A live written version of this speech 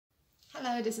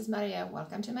Hello, this is Maria.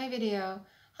 Welcome to my video.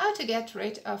 How to get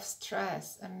rid of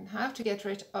stress and how to get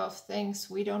rid of things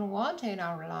we don't want in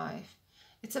our life.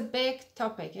 It's a big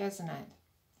topic, isn't it?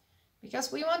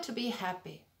 Because we want to be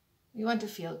happy. We want to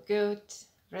feel good,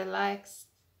 relaxed.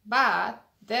 But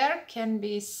there can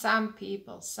be some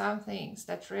people, some things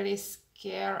that really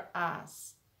scare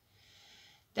us,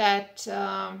 that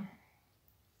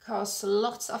cause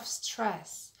lots of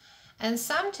stress. And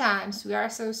sometimes we are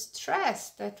so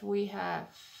stressed that we have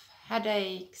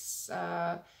headaches,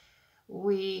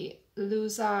 we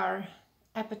lose our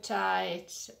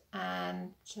appetite,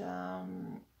 and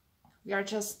we are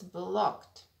just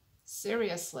blocked,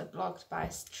 seriously blocked by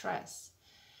stress.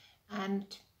 And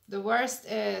the worst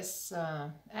is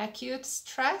acute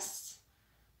stress,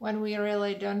 when we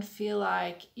really don't feel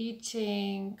like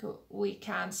eating, we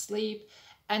can't sleep.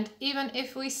 And even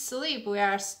if we sleep, we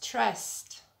are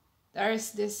stressed. There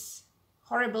is this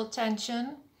horrible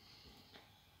tension.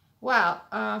 Well,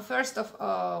 first of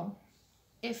all,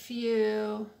 if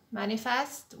you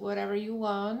manifest whatever you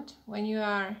want, when you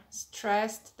are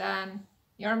stressed, then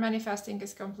your manifesting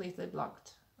is completely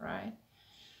blocked, right?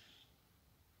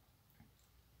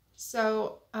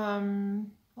 So,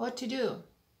 what to do?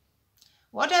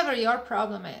 Whatever your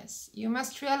problem is, you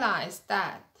must realize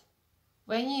that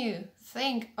when you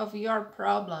think of your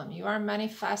problem, you are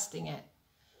manifesting it.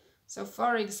 So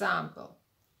for example,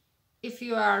 if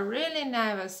you are really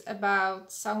nervous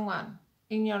about someone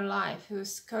in your life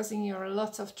who's causing you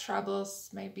lots of troubles,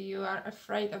 maybe you are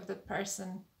afraid of the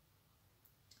person,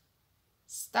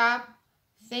 stop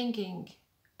thinking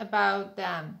about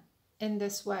them in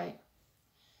this way.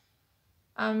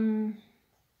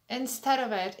 Instead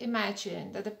of it,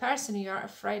 imagine that the person you are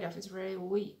afraid of is really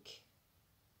weak,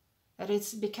 that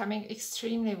it's becoming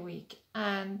extremely weak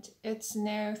and it's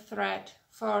no threat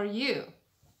for you.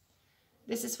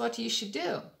 This is what you should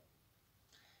do.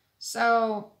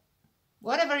 So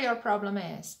whatever your problem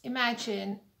is,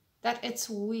 imagine that it's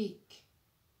weak,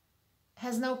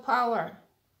 has no power,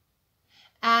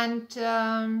 and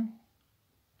then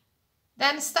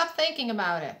stop thinking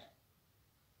about it.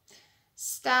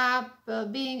 Stop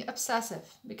being obsessive,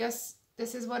 because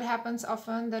this is what happens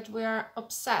often, that we are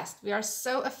obsessed. We are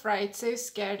so afraid, so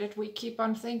scared that we keep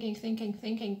on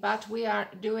thinking, but we are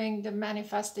doing the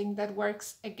manifesting that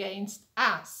works against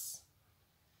us.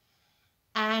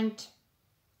 And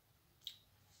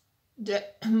the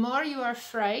more you are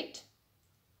afraid,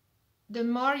 the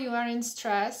more you are in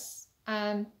stress,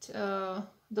 and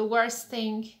the worse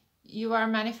thing you are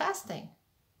manifesting.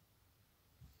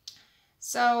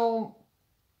 So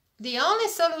the only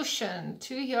solution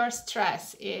to your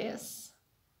stress is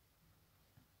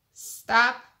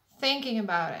stop thinking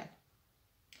about it.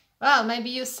 Well, maybe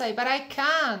you say, but I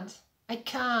can't.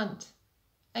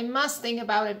 I must think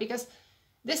about it because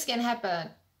this can happen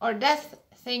or that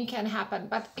thing can happen.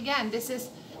 But again, this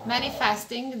is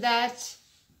manifesting that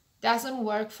doesn't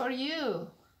work for you.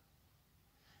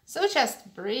 So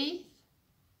just breathe.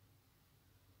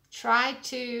 Try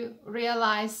to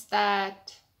realize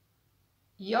that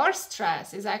your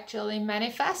stress is actually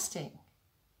manifesting,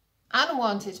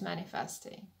 unwanted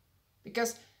manifesting.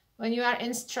 Because when you are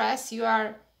in stress, you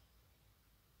are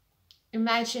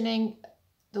imagining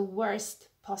the worst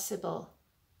possible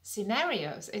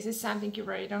scenarios. This is something you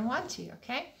really don't want to,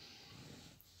 okay?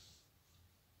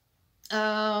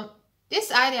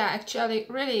 This idea actually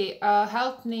really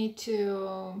helped me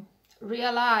to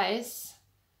realize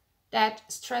that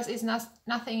stress is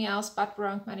nothing else but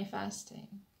wrong manifesting.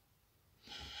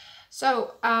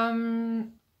 So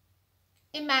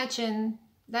imagine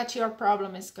that your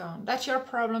problem is gone, that your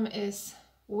problem is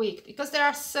weak, because there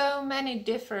are so many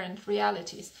different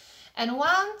realities. And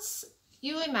once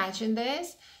you imagine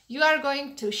this, you are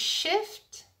going to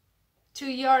shift to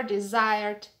your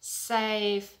desired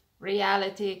safe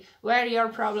reality where your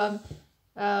problem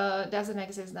doesn't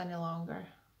exist any longer.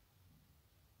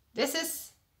 This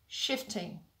is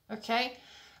shifting, okay?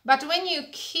 But when you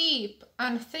keep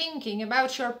on thinking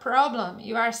about your problem,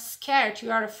 you are scared,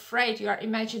 you are afraid, you are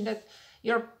imagining that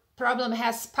your problem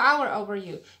has power over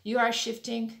you, you are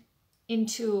shifting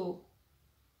into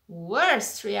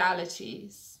worse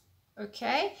realities,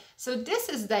 okay? So this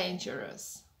is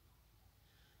dangerous.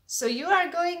 So you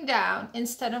are going down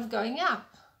instead of going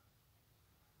up.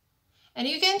 And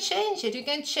you can change it. You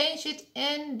can change it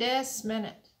in this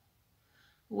minute.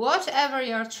 Whatever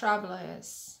your trouble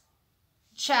is,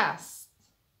 just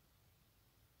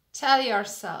tell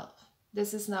yourself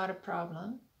this is not a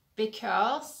problem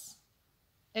because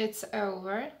it's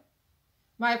over.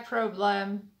 My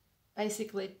problem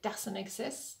basically doesn't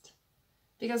exist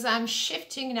because I'm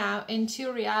shifting now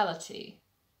into reality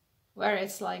where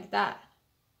it's like that.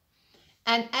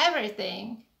 and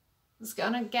everything is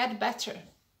gonna get better.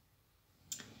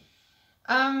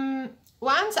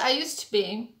 Once I used to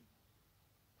be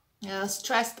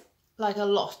stressed like a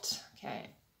lot, okay,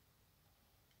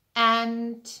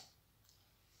 and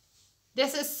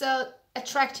this is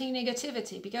attracting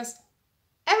negativity because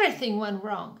everything went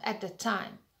wrong at the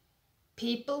time.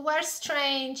 People were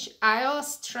strange, I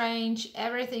was strange,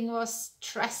 everything was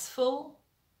stressful.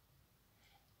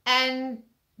 And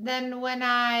then when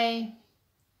I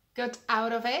got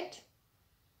out of it,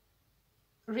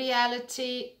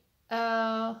 reality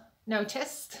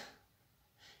noticed,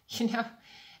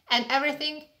 and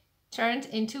everything turned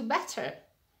into better.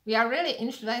 We are really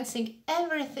influencing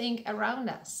everything around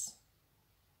us.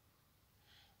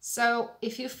 So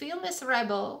if you feel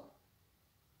miserable,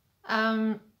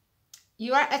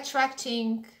 you are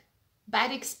attracting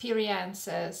bad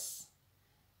experiences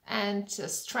and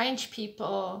strange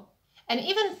people, and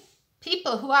even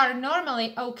people who are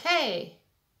normally okay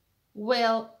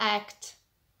will act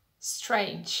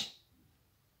strange.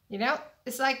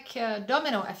 It's like a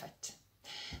domino effect.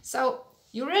 So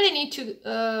you really need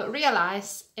to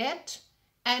realize it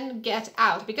and get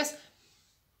out, because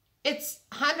it's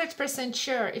 100%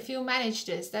 sure, if you manage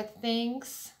this, that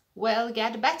things will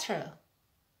get better.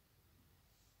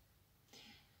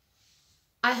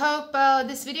 I hope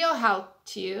this video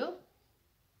helped you.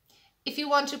 If you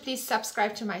want to, please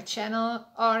subscribe to my channel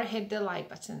or hit the like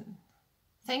button.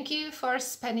 Thank you for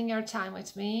spending your time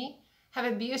with me. Have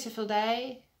a beautiful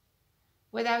day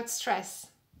without stress.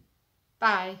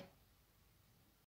 Bye.